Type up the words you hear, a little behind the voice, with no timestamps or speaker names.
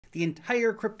the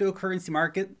entire cryptocurrency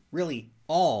market, really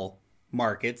all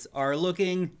markets, are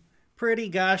looking pretty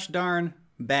gosh darn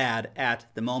bad at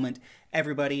the moment.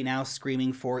 Everybody now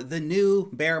screaming for the new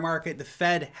bear market. The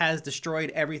Fed has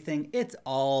destroyed everything. It's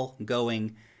all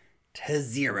going to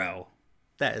zero.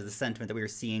 That is the sentiment that we are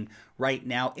seeing right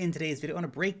now. In today's video, I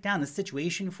want to break down the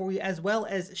situation for you, as well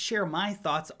as share my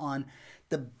thoughts on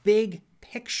the big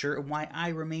picture and why I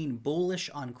remain bullish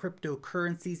on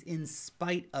cryptocurrencies in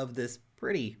spite of this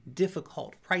pretty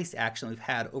difficult price action we've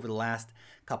had over the last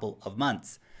couple of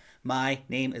months. My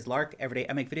name is Lark. Every day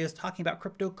I make videos talking about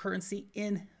cryptocurrency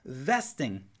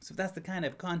investing. So if that's the kind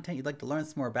of content you'd like to learn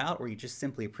some more about, or you just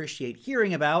simply appreciate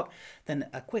hearing about, then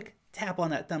a quick tap on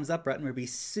that thumbs up button would be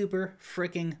super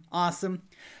freaking awesome.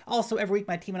 Also, every week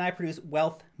my team and I produce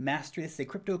Wealth Mastery. This is a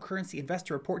cryptocurrency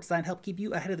investor report designed to help keep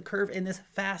you ahead of the curve in this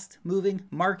fast-moving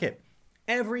market.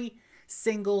 Every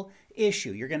single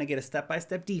issue, you're going to get a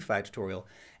step-by-step DeFi tutorial,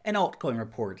 an altcoin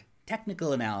report,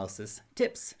 technical analysis,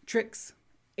 tips, tricks,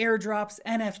 airdrops,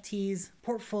 NFTs,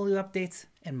 portfolio updates,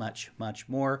 and much, much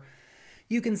more.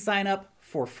 You can sign up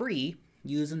for free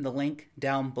using the link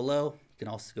down below. You can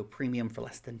also go premium for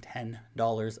less than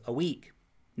 $10 a week.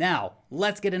 Now,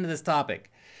 let's get into this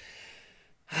topic.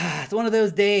 It's one of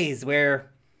those days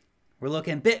where we're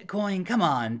looking, Bitcoin, come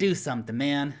on, do something,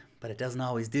 man. But it doesn't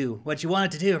always do what you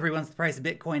want it to do. Everyone wants the price of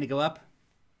Bitcoin to go up.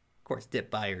 Of course, dip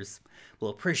buyers will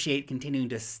appreciate continuing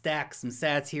to stack some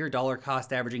sats here. Dollar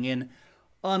cost averaging in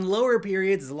on lower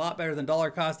periods is a lot better than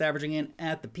dollar cost averaging in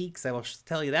at the peaks. I will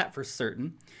tell you that for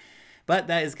certain. But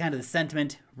that is kind of the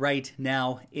sentiment right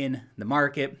now in the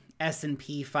market.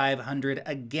 S&P 500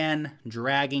 again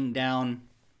dragging down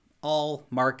all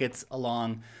markets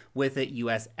along with it.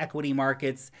 U.S. equity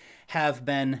markets have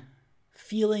been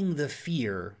feeling the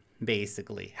fear,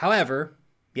 basically. However,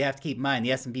 you have to keep in mind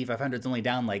the S&P 500 is only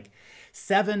down like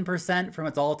 7% from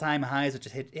its all-time highs, which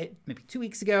it hit maybe 2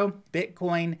 weeks ago.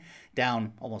 Bitcoin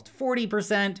down almost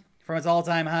 40% from its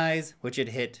all-time highs, which it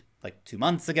hit like 2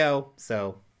 months ago.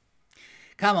 So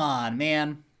come on,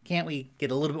 man. Can't we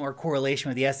get a little bit more correlation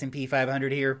with the S&P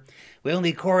 500 here? We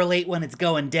only correlate when it's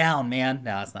going down, man.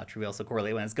 No, that's not true. We also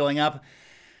correlate when it's going up.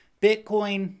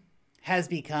 Bitcoin has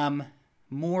become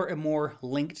more and more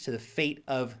linked to the fate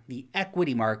of the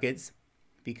equity markets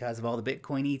because of all the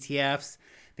Bitcoin ETFs,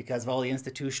 because of all the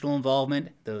institutional involvement,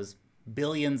 those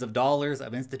billions of dollars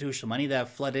of institutional money that have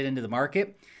flooded into the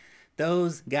market.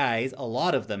 Those guys, a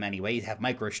lot of them anyway, have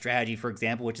MicroStrategy, for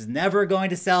example, which is never going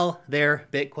to sell their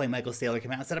Bitcoin. Michael Saylor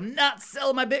came out and said, I'm not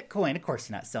selling my Bitcoin. Of course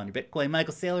you're not selling your Bitcoin,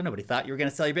 Michael Saylor. Nobody thought you were going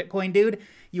to sell your Bitcoin, dude.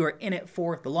 You are in it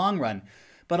for the long run.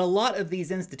 But a lot of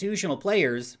these institutional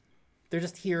players, they're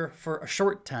just here for a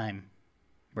short time,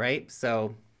 right?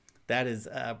 So that is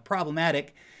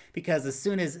problematic because as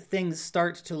soon as things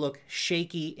start to look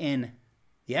shaky in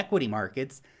the equity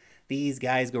markets, these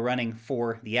guys go running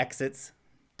for the exits,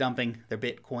 dumping their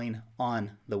Bitcoin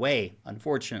on the way,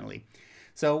 unfortunately.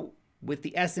 So with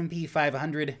the S&P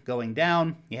 500 going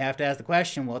down, you have to ask the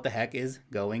question, what the heck is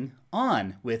going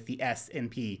on with the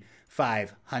S&P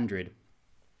 500?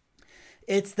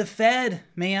 It's the Fed,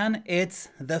 man. It's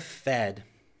the Fed.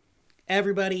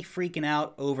 Everybody freaking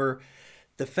out over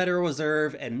the Federal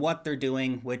Reserve and what they're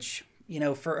doing, which, you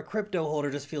know, for a crypto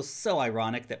holder just feels so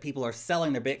ironic that people are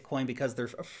selling their Bitcoin because they're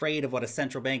afraid of what a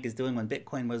central bank is doing when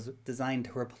Bitcoin was designed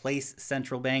to replace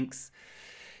central banks.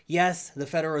 Yes, the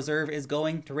Federal Reserve is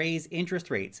going to raise interest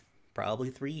rates, probably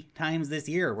 3 times this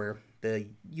year, where the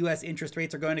U.S. interest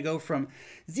rates are going to go from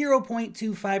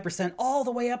 0.25% all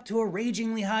the way up to a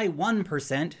ragingly high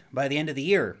 1% by the end of the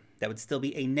year. That would still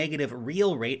be a negative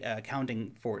real rate,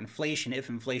 accounting for inflation. If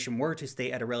inflation were to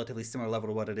stay at a relatively similar level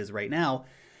to what it is right now,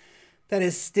 that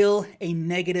is still a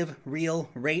negative real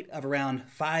rate of around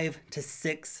 5 to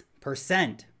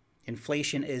 6%.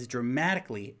 Inflation is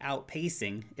dramatically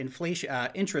outpacing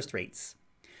interest rates.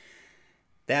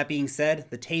 That being said,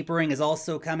 the tapering is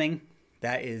also coming.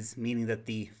 That is meaning that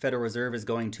the Federal Reserve is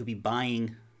going to be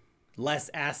buying less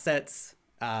assets,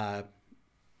 and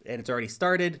it's already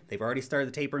started. They've already started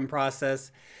the tapering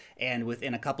process, and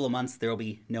within a couple of months, there will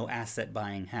be no asset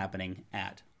buying happening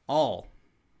at all.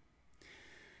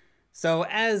 So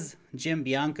as Jim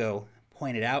Bianco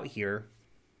pointed out here,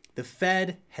 the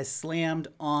Fed has slammed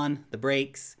on the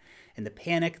brakes, and the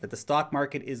panic that the stock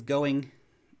market is going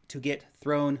to get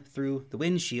thrown through the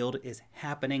windshield is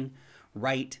happening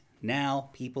right now.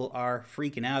 People are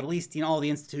freaking out, at least, you know, all the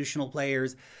institutional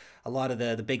players, a lot of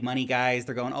the big money guys,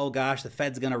 they're going, oh gosh, the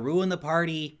Fed's going to ruin the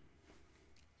party.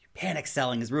 Panic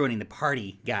selling is ruining the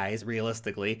party, guys,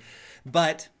 realistically.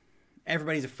 But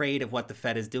everybody's afraid of what the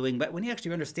Fed is doing, but when you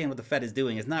actually understand what the Fed is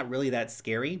doing, it's not really that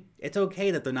scary. It's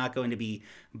okay that they're not going to be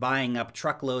buying up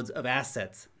truckloads of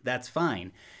assets. That's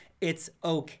fine. It's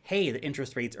okay that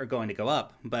interest rates are going to go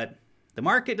up, but the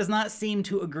market does not seem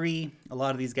to agree. A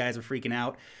lot of these guys are freaking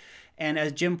out. And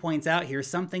as Jim points out here,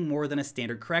 something more than a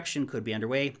standard correction could be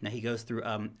underway. Now he goes through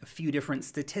a few different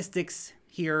statistics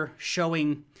here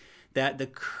showing that the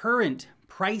current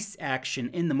price action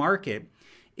in the market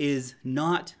is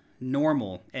not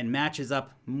normal and matches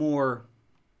up more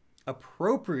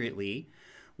appropriately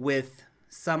with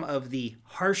some of the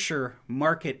harsher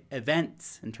market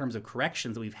events in terms of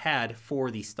corrections we've had for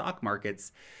the stock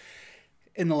markets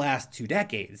in the last 2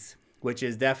 decades, which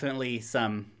is definitely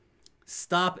some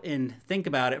stop and think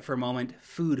about it for a moment,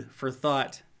 food for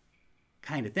thought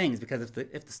kind of things. Because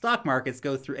if the stock markets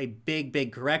go through a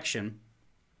big correction,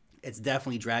 it's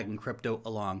definitely dragging crypto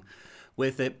along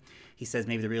with it. He says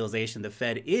maybe the realization the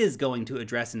Fed is going to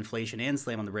address inflation and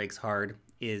slam on the brakes hard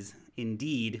is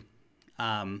indeed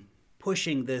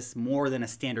pushing this more than a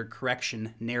standard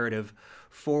correction narrative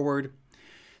forward.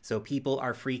 So people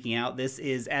are freaking out. This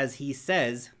is, as he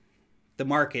says, the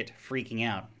market freaking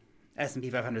out. S&P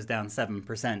 500 is down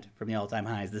 7% from the all-time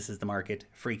highs. This is the market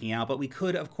freaking out. But we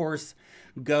could, of course,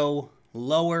 go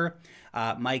lower.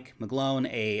 Mike McGlone,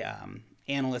 a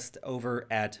analyst over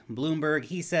at Bloomberg,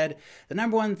 he said, the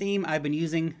number one theme I've been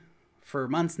using for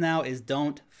months now is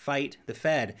don't fight the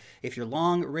Fed. If you're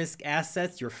long risk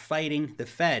assets, you're fighting the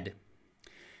Fed.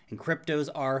 And cryptos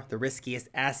are the riskiest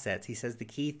assets. He says the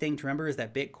key thing to remember is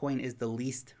that Bitcoin is the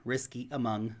least risky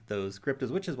among those cryptos,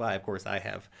 which is why, of course, I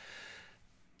have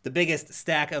the biggest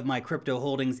stack of my crypto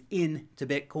holdings into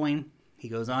Bitcoin. He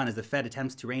goes on, as the Fed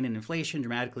attempts to rein in inflation,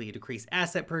 dramatically decrease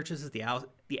asset purchases,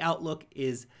 the outlook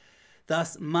is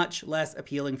thus much less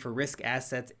appealing for risk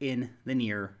assets in the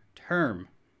near term.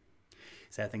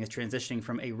 So I think it's transitioning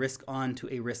from a risk on to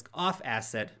a risk off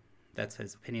asset. That's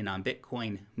his opinion on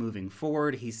Bitcoin moving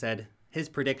forward. He said his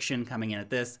prediction coming in at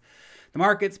this: the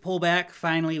markets pull back.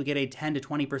 Finally, we get a 10 to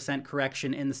 20%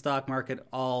 correction in the stock market.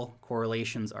 All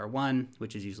correlations are 1,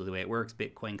 which is usually the way it works.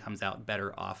 Bitcoin comes out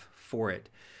better off for it.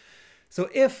 So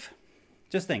if,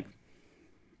 just think,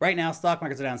 right now stock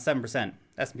markets are down 7%.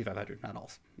 S&P 500, not all.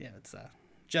 Yeah, it's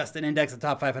just an index of the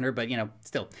top 500, but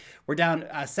still, we're down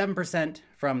 7%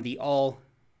 from the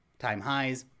all-time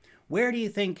highs. Where do you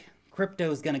think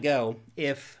crypto is going to go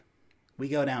if we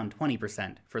go down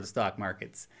 20% for the stock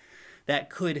markets? That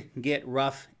could get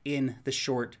rough in the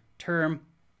short term.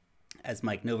 As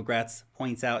Mike Novogratz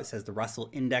points out, it says the Russell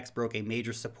Index broke a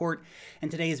major support, and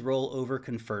today's rollover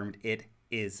confirmed it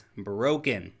is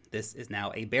broken. This is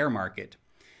now a bear market.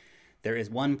 There is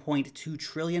 $1.2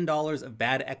 trillion of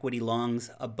bad equity longs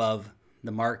above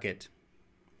the market.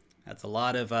 That's a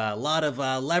lot of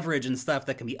leverage and stuff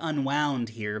that can be unwound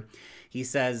here. He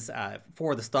says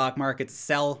for the stock markets,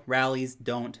 sell rallies,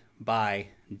 don't buy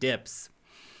dips.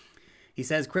 He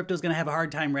says crypto's going to have a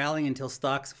hard time rallying until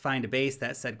stocks find a base.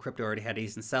 That said, crypto already had a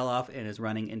decent sell-off and is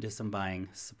running into some buying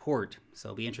support. So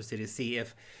I'll be interested to see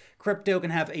if crypto can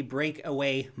have a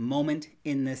breakaway moment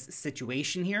in this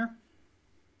situation here.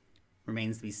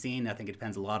 Remains to be seen. I think it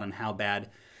depends a lot on how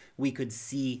bad we could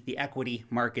see the equity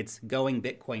markets going.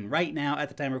 Bitcoin right now, at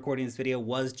the time of recording this video,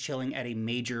 was chilling at a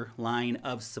major line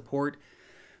of support.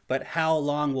 But how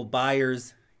long will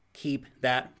buyers keep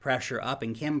that pressure up?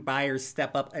 And can buyers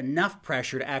step up enough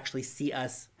pressure to actually see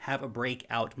us have a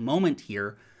breakout moment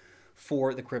here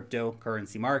for the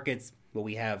cryptocurrency markets? Well,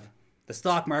 we have the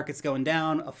stock markets going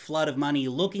down, a flood of money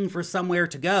looking for somewhere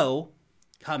to go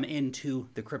come into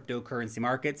the cryptocurrency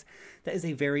markets. That is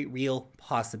a very real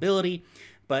possibility.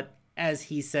 But as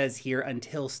he says here,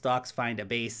 until stocks find a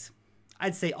base,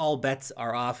 I'd say all bets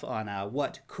are off on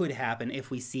what could happen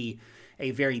if we see a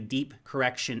very deep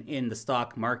correction in the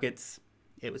stock markets.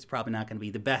 It was probably not going to be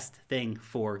the best thing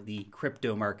for the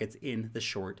crypto markets in the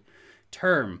short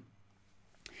term.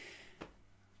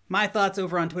 My thoughts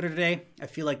over on Twitter today, I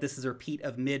feel like this is a repeat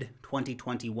of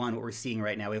mid-2021, what we're seeing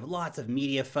right now. We have lots of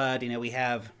media FUD. We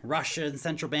have Russia and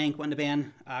central bank wanting to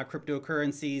ban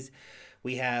cryptocurrencies.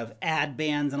 We have ad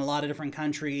bans in a lot of different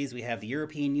countries. We have the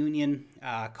European Union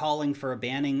calling for a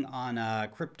banning on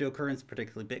cryptocurrency,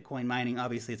 particularly Bitcoin mining.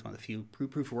 Obviously, it's one of the few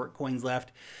proof-of-work coins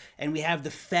left. And we have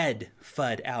the Fed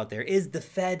FUD out there. Is the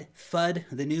Fed FUD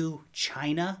the new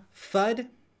China FUD?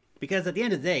 Because at the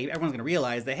end of the day, everyone's going to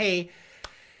realize that, hey,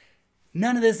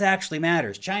 none of this actually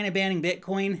matters. China banning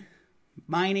Bitcoin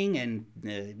mining and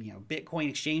Bitcoin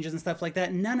exchanges and stuff like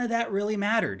that, none of that really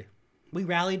mattered. We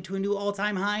rallied to a new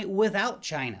all-time high without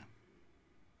China.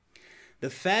 The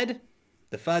Fed,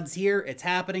 The FUD's here, it's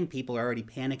happening. People are already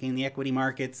panicking in the equity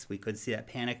markets. We could see that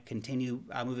panic continue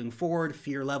moving forward.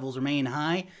 Fear levels remain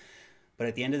high. But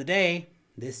at the end of the day,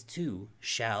 this too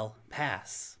shall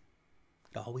pass.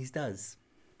 It always does.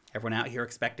 Everyone out here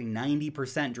expecting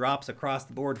 90% drops across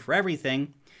the board for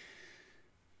everything.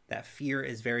 That fear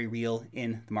is very real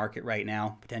in the market right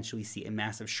now. Potentially see a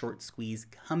massive short squeeze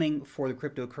coming for the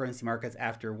cryptocurrency markets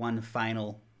after one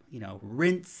final,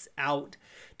 rinse out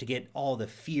to get all the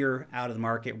fear out of the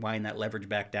market, wind that leverage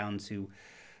back down to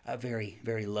a very,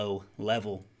 very low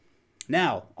level.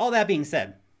 Now, all that being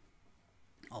said,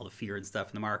 all the fear and stuff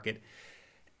in the market,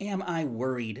 am I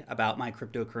worried about my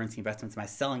cryptocurrency investments? Am I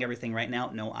selling everything right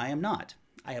now? No, I am not.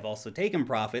 I have also taken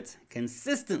profits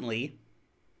consistently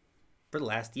for the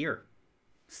last year,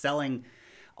 selling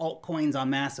altcoins on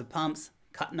massive pumps,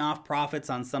 cutting off profits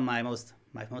on some of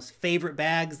my most favorite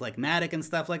bags like Matic and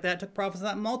stuff like that. Took profits on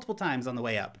that multiple times on the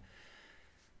way up.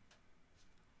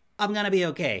 I'm going to be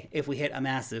okay if we hit a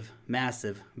massive,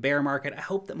 massive bear market. I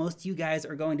hope that most of you guys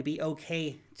are going to be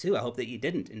okay too. I hope that you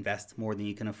didn't invest more than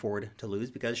you can afford to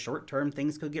lose, because short-term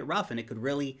things could get rough and it could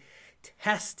really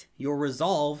test your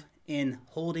resolve in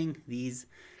holding these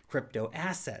crypto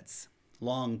assets.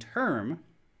 Long-term,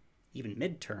 even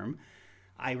mid-term,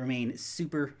 I remain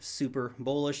super, super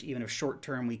bullish. Even if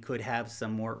short-term we could have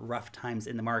some more rough times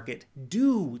in the market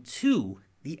due to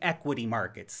the equity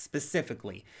markets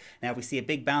specifically. Now, if we see a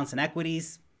big bounce in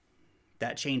equities,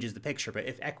 that changes the picture. But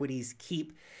if equities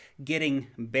keep getting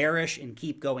bearish and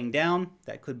keep going down,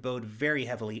 that could bode very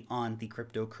heavily on the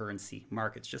cryptocurrency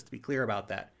markets, just to be clear about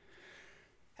that.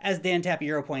 As Dan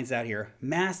Tapiero points out here,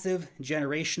 massive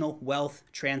generational wealth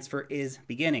transfer is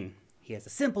beginning. He has a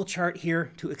simple chart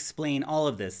here to explain all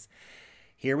of this.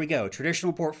 Here we go.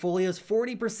 Traditional portfolios,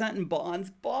 40% in bonds.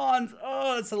 Bonds,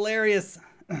 oh, it's hilarious.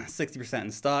 60%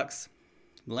 in stocks.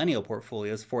 Millennial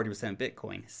portfolios, 40%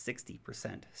 Bitcoin,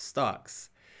 60% stocks.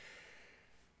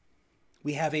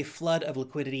 We have a flood of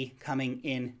liquidity coming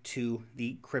into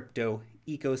the crypto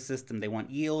ecosystem. They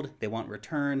want yield, they want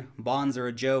return. Bonds are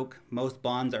a joke. Most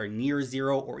bonds are near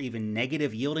zero or even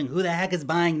negative yielding. Who the heck is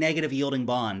buying negative yielding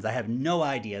bonds? I have no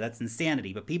idea. That's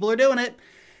insanity, but people are doing it.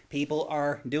 People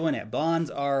are doing it.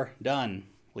 Bonds are done,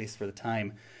 at least for the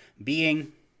time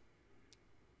being.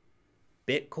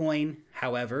 Bitcoin,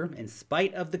 however, in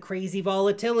spite of the crazy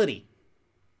volatility,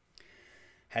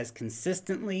 has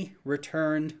consistently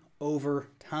returned over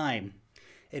time.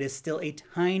 It is still a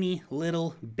tiny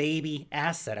little baby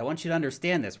asset. I want you to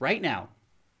understand this right now.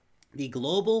 The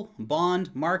global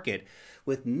bond market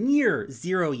with near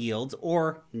zero yields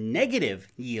or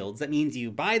negative yields, that means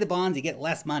you buy the bonds, you get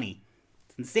less money.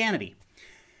 It's insanity.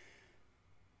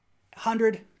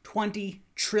 $120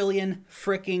 trillion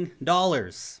freaking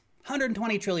dollars.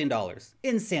 $120 trillion.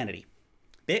 Insanity.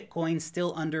 Bitcoin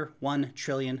still under 1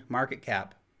 trillion market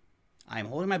cap. I'm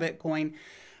holding my Bitcoin.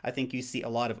 I think you see a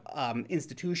lot of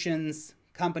institutions,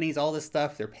 companies, all this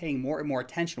stuff, they're paying more and more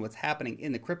attention to what's happening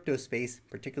in the crypto space,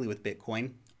 particularly with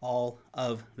Bitcoin, all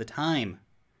of the time.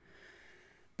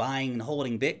 Buying and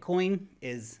holding Bitcoin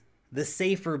is the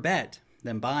safer bet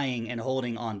than buying and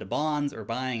holding onto bonds or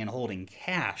buying and holding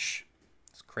cash.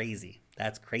 It's crazy.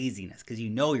 That's craziness, because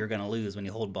you know you're going to lose when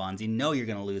you hold bonds. You know you're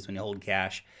going to lose when you hold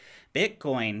cash.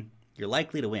 Bitcoin, you're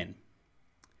likely to win.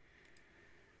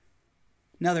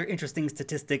 Another interesting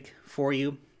statistic for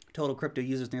you. Total crypto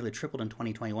users nearly tripled in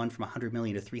 2021 from 100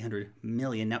 million to 300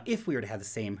 million. Now, if we were to have the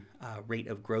same rate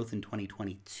of growth in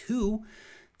 2022,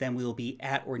 then we will be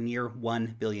at or near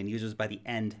 1 billion users by the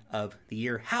end of the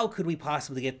year. How could we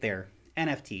possibly get there?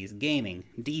 NFTs, gaming,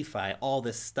 DeFi, all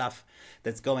this stuff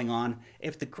that's going on.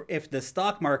 If the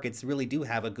stock markets really do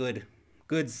have a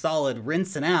good solid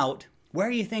rinsing out, where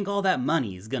do you think all that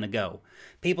money is going to go?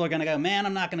 People are going to go, man,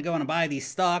 I'm not going to go and buy these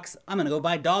stocks. I'm going to go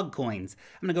buy dog coins.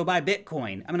 I'm going to go buy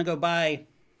Bitcoin. I'm going to go buy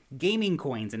gaming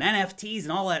coins and NFTs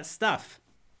and all that stuff.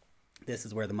 This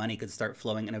is where the money could start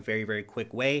flowing in a very, very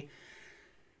quick way.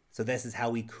 So this is how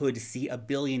we could see 1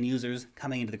 billion users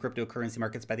coming into the cryptocurrency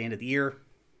markets by the end of the year.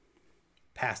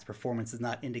 Past performance does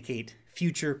not indicate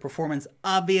future performance,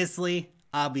 obviously.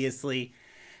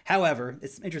 However,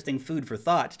 it's interesting food for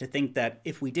thought to think that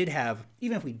if we did have,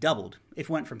 even if we doubled, if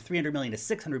we went from 300 million to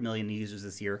 600 million new users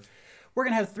this year, we're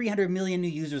going to have 300 million new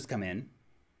users come in,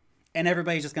 and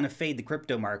everybody's just going to fade the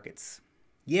crypto markets.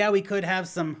 Yeah, we could have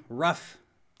some rough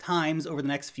times over the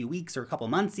next few weeks or a couple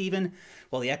months even,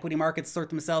 while the equity markets sort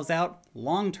themselves out.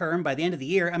 Long term, by the end of the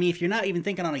year, I mean, if you're not even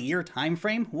thinking on a year time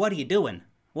frame, what are you doing?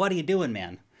 What are you doing,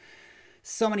 man?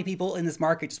 So many people in this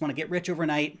market just want to get rich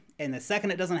overnight, and the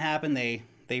second it doesn't happen, they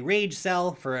They rage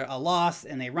sell for a loss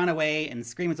and they run away and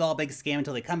scream it's all a big scam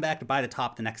until they come back to buy the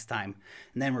top the next time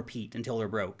and then repeat until they're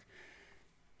broke.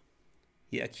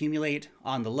 You accumulate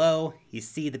on the low, you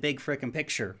see the big frickin'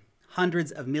 picture.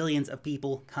 Hundreds of millions of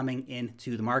people coming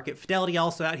into the market. Fidelity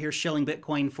also out here shilling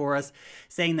Bitcoin for us,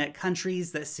 saying that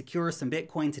countries that secure some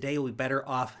Bitcoin today will be better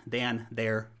off than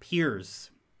their peers.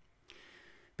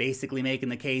 Basically making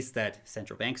the case that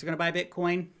central banks are going to buy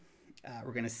Bitcoin.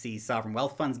 We're going to see sovereign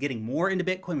wealth funds getting more into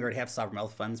Bitcoin. We already have sovereign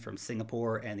wealth funds from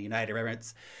Singapore and the United Arab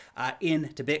Emirates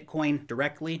into Bitcoin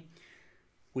directly.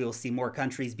 We will see more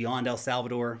countries beyond El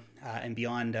Salvador and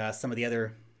beyond some of the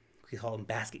other, we call them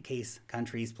basket case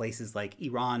countries, places like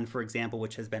Iran, for example,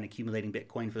 which has been accumulating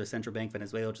Bitcoin for the central bank,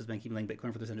 Venezuela, which has been accumulating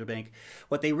Bitcoin for the central bank.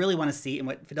 What they really want to see, and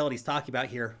what Fidelity's talking about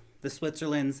here, the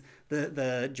Switzerlands,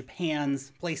 the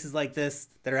Japans, places like this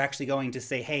that are actually going to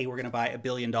say, hey, we're going to buy $1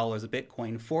 billion of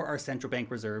Bitcoin for our central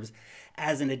bank reserves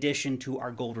as an addition to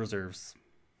our gold reserves.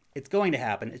 It's going to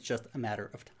happen. It's just a matter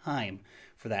of time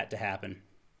for that to happen.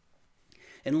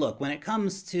 And look, when it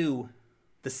comes to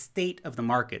the state of the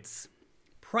markets,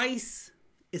 price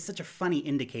is such a funny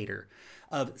indicator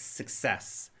of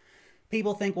success.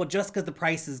 People think, well, just because the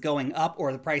price is going up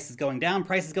or the price is going down,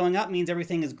 price is going up means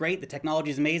everything is great, the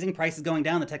technology is amazing, price is going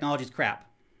down, the technology is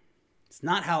crap. It's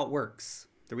not how it works.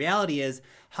 The reality is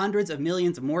hundreds of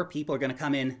millions of more people are going to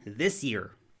come in this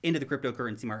year into the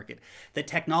cryptocurrency market. The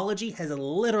technology has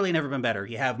literally never been better.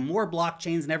 You have more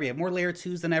blockchains than ever, you have more layer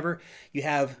 2s than ever, you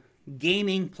have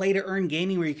gaming, play to earn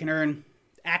gaming where you can earn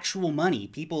actual money.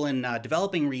 People in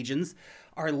developing regions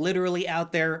are literally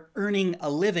out there earning a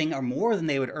living or more than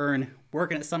they would earn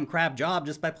working at some crap job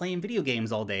just by playing video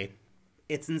games all day.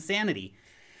 It's insanity.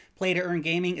 Play to earn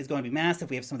gaming is going to be massive.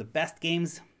 We have some of the best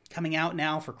games coming out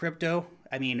now for crypto.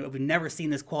 I mean, we've never seen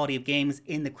this quality of games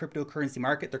in the cryptocurrency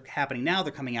market. They're happening now.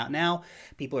 They're coming out now.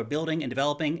 People are building and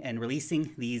developing and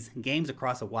releasing these games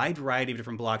across a wide variety of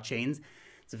different blockchains.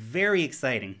 It's very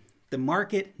exciting. The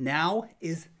market now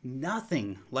is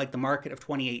nothing like the market of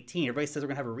 2018. Everybody says we're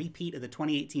going to have a repeat of the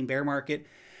 2018 bear market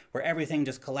where everything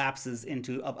just collapses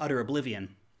into utter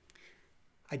oblivion.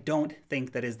 I don't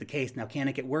think that is the case. Now, can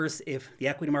it get worse if the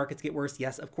equity markets get worse?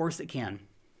 Yes, of course it can.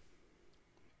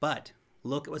 But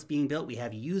look at what's being built. We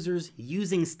have users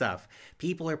using stuff.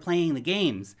 People are playing the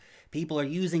games. People are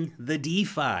using the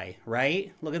DeFi,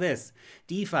 right? Look at this.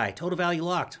 DeFi, total value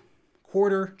locked.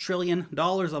 $250 billion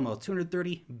almost,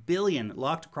 230 billion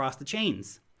locked across the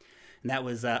chains. And that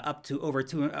was up to over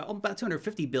about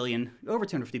 250 billion, over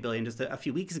 250 billion just a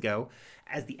few weeks ago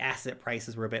as the asset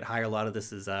prices were a bit higher. A lot of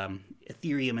this is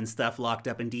Ethereum and stuff locked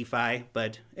up in DeFi,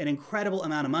 but an incredible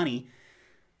amount of money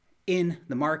in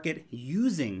the market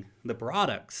using the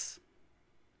products.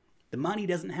 The money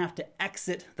doesn't have to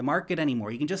exit the market anymore.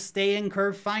 You can just stay in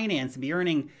Curve Finance and be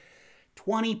earning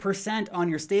 20% on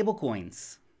your stable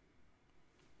coins.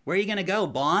 Where are you going to go?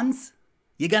 Bonds?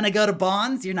 You going to go to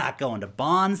bonds? You're not going to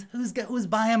bonds. Who's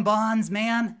buying bonds,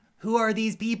 man? Who are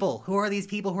these people? Who are these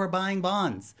people who are buying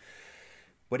bonds?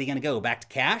 What are you going to go? Back to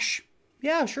cash?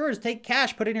 Yeah, sure. Just take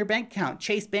cash, put it in your bank account.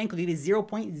 Chase Bank will give you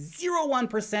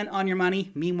 0.01% on your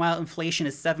money. Meanwhile, inflation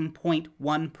is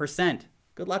 7.1%.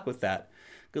 Good luck with that.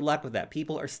 Good luck with that.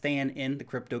 People are staying in the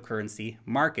cryptocurrency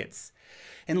markets.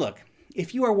 And look,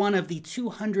 if you are one of the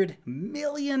 200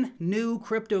 million new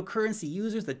cryptocurrency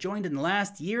users that joined in the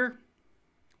last year,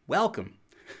 welcome.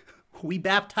 We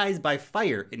baptized by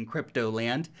fire in crypto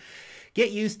land.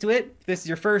 Get used to it. If this is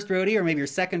your first rodeo or maybe your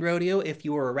second rodeo, if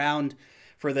you were around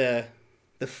for the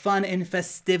fun and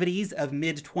festivities of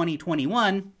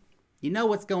mid-2021, you know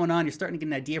what's going on. You're starting to get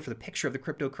an idea for the picture of the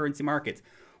cryptocurrency markets.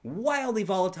 Wildly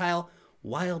volatile,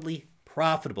 wildly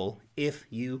profitable if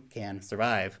you can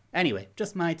survive. Anyway,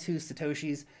 just my 2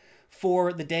 Satoshis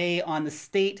for the day on the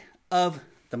state of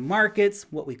the markets,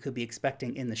 what we could be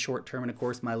expecting in the short term, and of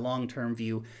course my long-term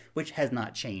view, which has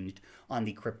not changed on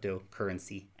the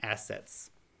cryptocurrency assets.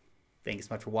 Thanks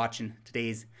so much for watching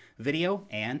today's video,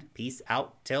 and peace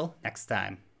out till next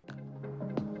time.